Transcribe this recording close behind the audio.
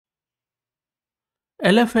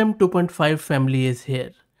LFM 2.5 family is here,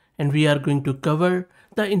 and we are going to cover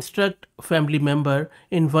the instruct family member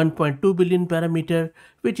in 1.2 billion parameter,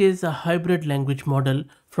 which is a hybrid language model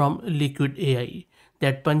from Liquid AI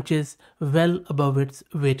that punches well above its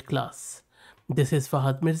weight class. This is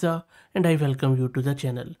Fahad Mirza and I welcome you to the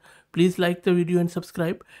channel. Please like the video and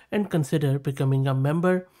subscribe and consider becoming a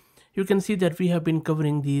member. You can see that we have been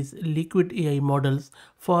covering these Liquid AI models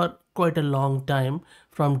for quite a long time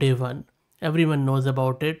from day one. Everyone knows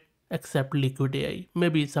about it except Liquid AI.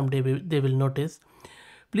 Maybe someday they will notice.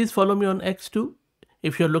 Please follow me on X too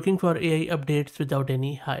if you're looking for AI updates without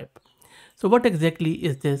any hype. So what exactly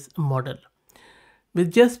is this model?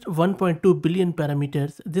 With just 1.2 billion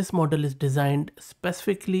parameters, this model is designed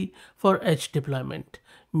specifically for edge deployment,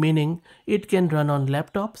 meaning it can run on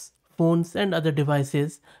laptops, phones and other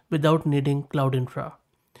devices without needing cloud infra.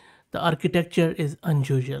 The architecture is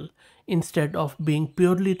unusual. Instead of being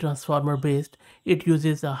purely transformer based, it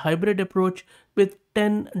uses a hybrid approach with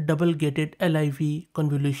 10 double gated LIV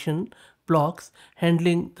convolution blocks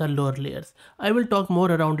handling the lower layers. I will talk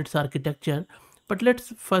more around its architecture, but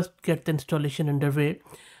let's first get the installation underway.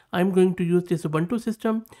 I'm going to use this Ubuntu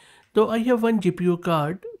system. Though I have one GPU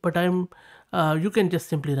card, but you can just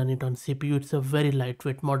simply run it on CPU. It's a very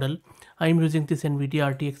lightweight model. I'm using this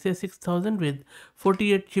NVIDIA RTX 6000 with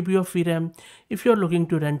 48 GB of VRAM. If you're looking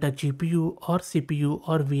to rent a GPU or CPU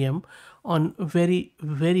or VM on very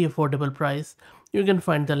affordable price, you can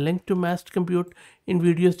find the link to Massed Compute in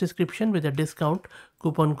video's description with a discount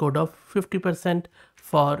coupon code of 50%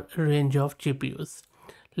 for range of GPUs.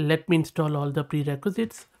 Let me install all the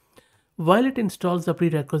prerequisites. While it installs the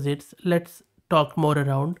prerequisites, let's talk more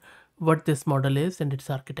around what this model is and its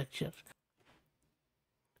architecture.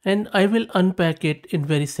 And I will unpack it in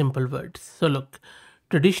very simple words. So look,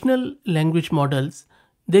 traditional language models,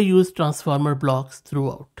 they use transformer blocks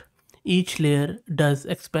throughout. Each layer does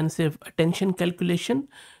expensive attention calculation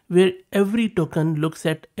where every token looks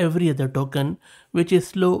at every other token, which is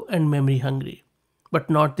slow and memory hungry. But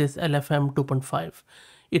not this LFM 2.5.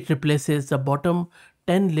 It replaces the bottom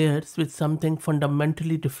 10 layers with something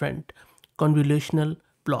fundamentally different, convolutional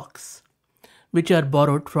blocks, which are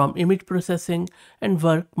borrowed from image processing and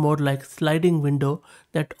work more like sliding window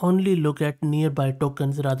that only look at nearby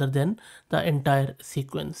tokens rather than the entire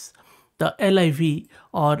sequence. The LIV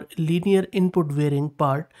or linear input varying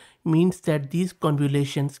part means that these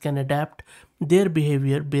convolutions can adapt their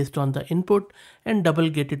behavior based on the input, and double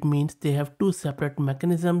gated means they have two separate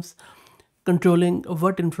mechanisms controlling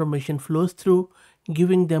what information flows through,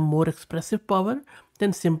 giving them more expressive power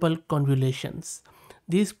than simple convolutions.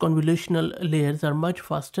 These convolutional layers are much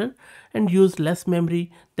faster and use less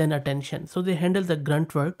memory than attention, so they handle the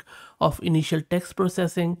grunt work of initial text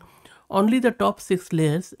processing. Only the top 6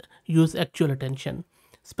 layers use actual attention,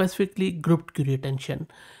 specifically grouped query attention,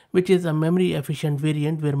 which is a memory efficient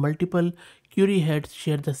variant where multiple query heads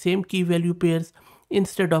share the same key value pairs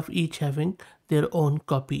instead of each having their own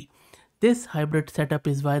copy. This hybrid setup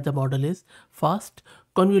is why the model is fast.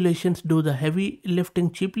 Convolutions do the heavy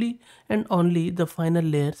lifting cheaply, and only the final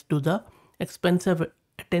layers do the expensive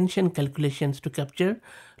attention calculations to capture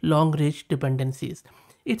long-range dependencies.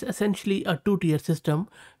 It's essentially a two-tier system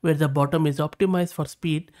where the bottom is optimized for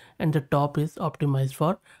speed and the top is optimized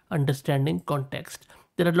for understanding context.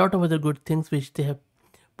 There are a lot of other good things which they have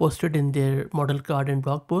posted in their model card and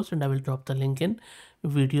blog post, and I will drop the link in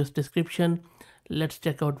video's description. Let's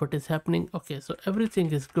check out what is happening. Okay, so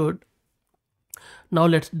everything is good. Now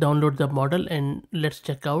let's download the model and let's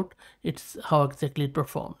check out how exactly it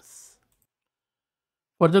performs.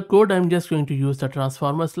 For the code, I'm just going to use the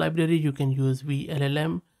transformers library. You can use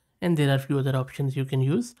VLLM, and there are a few other options you can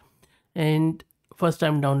use. And first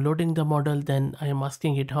I'm downloading the model, then I am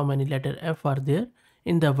asking it how many letter F are there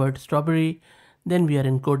in the word strawberry. Then we are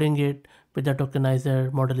encoding it with the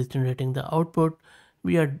tokenizer. Model is generating the output.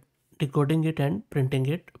 We are decoding it and printing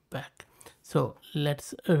it back. So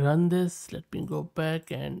let's run this. Let me go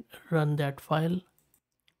back and run that file.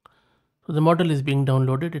 So the model is being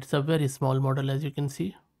downloaded. It's a very small model, as you can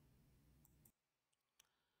see.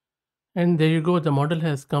 And there you go. The model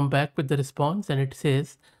has come back with the response and it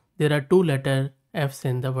says there are 2 letter F's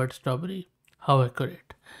in the word strawberry. How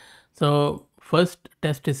accurate. So first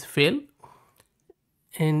test is fail.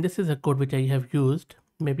 And this is a code which I have used.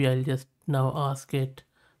 Maybe I'll just now ask it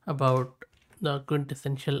about the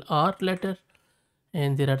quintessential R letter.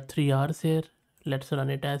 And there are 3 R's here. Let's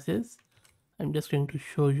run it as is. I'm just going to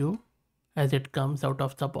show you as it comes out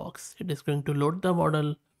of the box. It is going to load the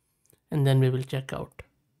model and then we will check out.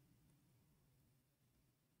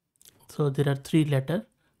 So there are 3 letter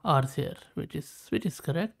R's here, which is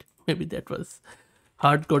correct. Maybe that was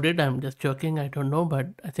hard coded. I'm just joking. I don't know, but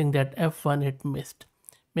I think that F1 it missed.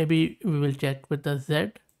 Maybe we will check with the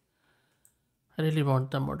Z. I really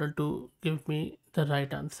want the model to give me the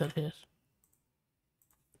right answer here.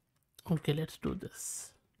 Okay, let's do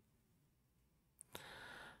this.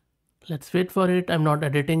 Let's wait for it. I'm not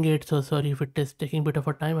editing it, so sorry if it is taking a bit of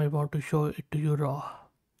a time. I want to show it to you raw.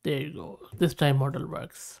 There you go. This time model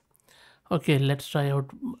works. Okay, let's try out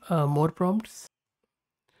more prompts.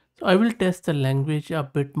 So I will test the language a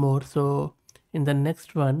bit more. So in the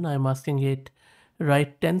next one, I'm asking it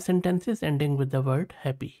write 10 sentences ending with the word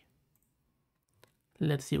happy.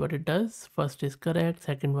 Let's see what it does. First is correct,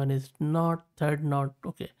 second one is not, third not.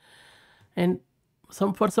 Okay, and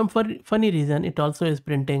for some funny reason, it also is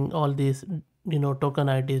printing all these token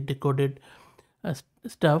IDs, decoded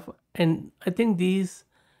stuff, and I think these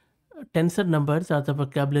tensor numbers are the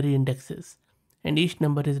vocabulary indexes, and each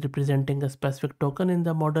number is representing a specific token in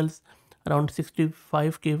the model's around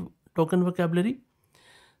 65k token vocabulary.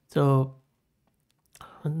 So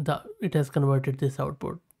it has converted this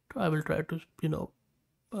output. I will try to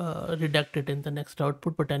redact it in the next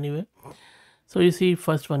output, but anyway. So you see,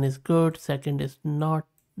 first one is good, second is not,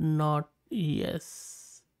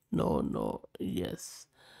 yes, no, yes.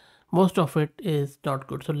 Most of it is not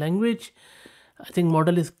good. So language, I think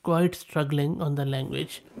model is quite struggling on the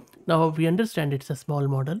language. Now we understand it's a small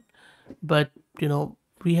model, but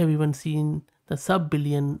we have even seen the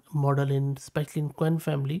sub-billion model in especially in Quen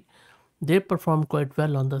family. They perform quite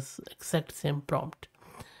well on this exact same prompt,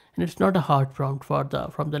 and it's not a hard prompt from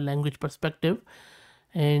the language perspective,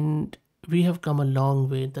 and we have come a long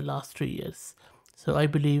way in the last 3 years. So I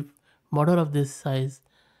believe model of this size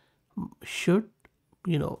should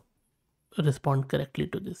respond correctly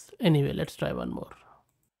to this. Anyway, let's try one more.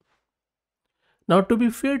 Now, to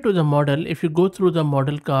be fair to the model, if you go through the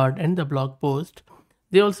model card and the blog post,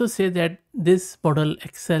 they also say that this model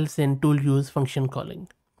excels in tool use function calling.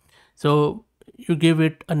 So you give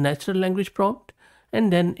it a natural language prompt,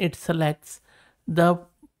 and then it selects the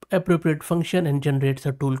appropriate function and generates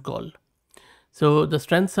a tool call. So the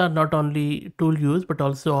strengths are not only tool use, but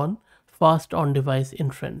also on fast on device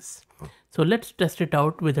inference. So let's test it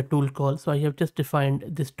out with a tool call. So I have just defined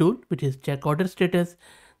this tool, which is check order status.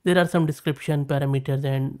 There are some description parameters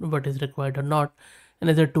and what is required or not.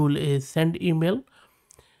 Another tool is send email.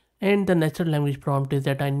 And the natural language prompt is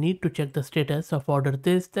that I need to check the status of order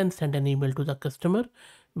this, then send an email to the customer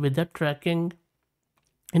with the tracking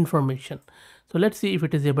information. So let's see if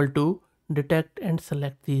it is able to detect and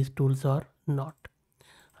select these tools or not.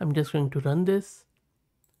 I'm just going to run this,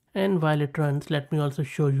 and while it runs, let me also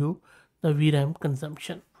show you the VRAM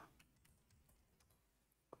consumption.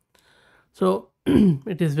 So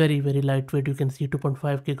it is very lightweight. You can see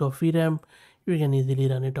 2.5 gig of VRAM. You can easily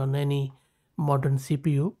run it on any modern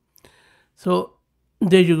CPU. So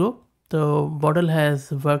there you go. The model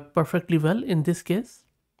has worked perfectly well in this case.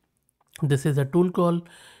 This is a tool call.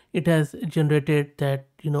 It has generated that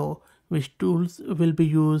which tools will be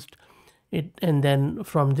used, and then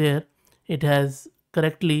from there it has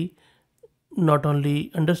correctly not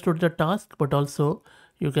only understood the task, but also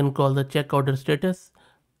you can call the check order status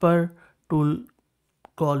per tool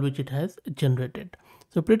call which it has generated.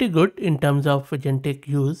 So pretty good in terms of agentic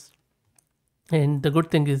use, and the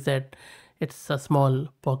good thing is that it's a small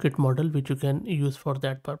pocket model which you can use for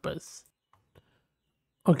that purpose.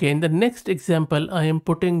 Okay, in the next example, I am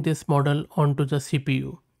putting this model onto the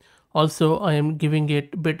CPU. Also, I am giving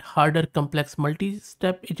it a bit harder complex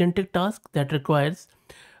multi-step agentic task that requires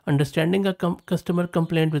understanding a customer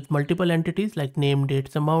complaint with multiple entities like name,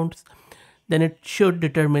 dates, amounts. Then it should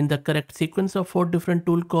determine the correct sequence of 4 different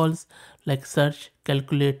tool calls like search,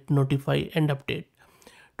 calculate, notify, and update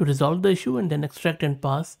to resolve the issue, and then extract and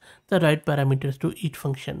pass the right parameters to each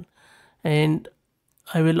function. And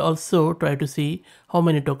I will also try to see how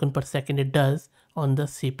many tokens per second it does on the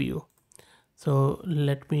CPU. So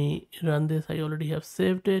let me run this. I already have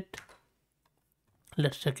saved it.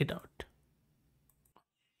 Let's check it out.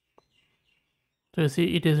 So you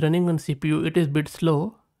see it is running on CPU. It is a bit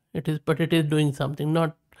slow. But it is doing something.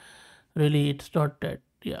 Not really, it's not that,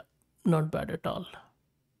 yeah, not bad at all.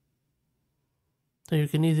 So you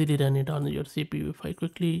can easily run it on your CPU. If I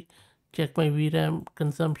quickly check my VRAM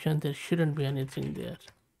consumption, there shouldn't be anything there.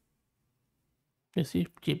 You see,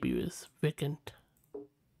 GPU is vacant.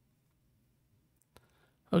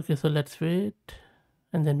 Okay, so let's wait,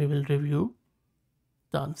 and then we will review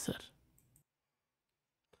the answer.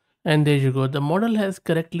 And there you go. The model has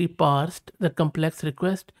correctly parsed the complex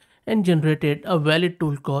request and generated a valid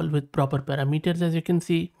tool call with proper parameters, as you can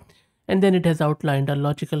see. And then it has outlined a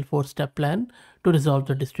logical 4-step plan to resolve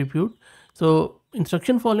the dispute. So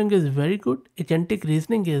instruction following is very good. Agentic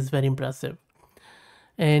reasoning is very impressive.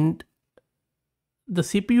 And the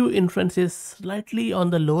CPU inference is slightly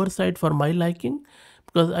on the lower side for my liking,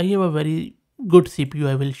 because I have a very good CPU.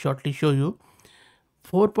 I will shortly show you.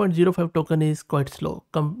 4.05 token is quite slow,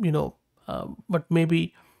 but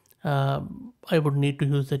maybe I would need to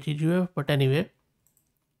use the GGF. But anyway,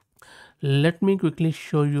 let me quickly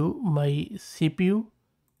show you my CPU.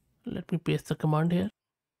 Let me paste the command here.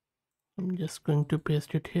 I'm just going to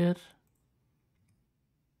paste it here.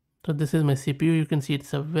 So this is my CPU. You can see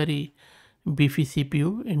it's a very beefy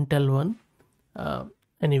CPU, Intel one.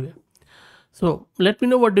 Anyway, so let me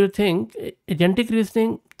know what do you think. Agentic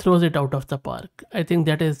reasoning throws it out of the park. I think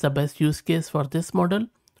that is the best use case for this model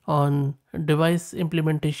on device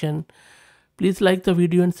implementation. Please like the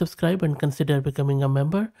video and subscribe, and consider becoming a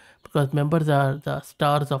member, because members are the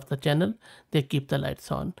stars of the channel. They keep the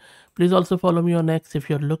lights on. Please also follow me on X if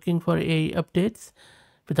you're looking for AI updates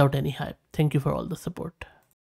without any hype. Thank you for all the support.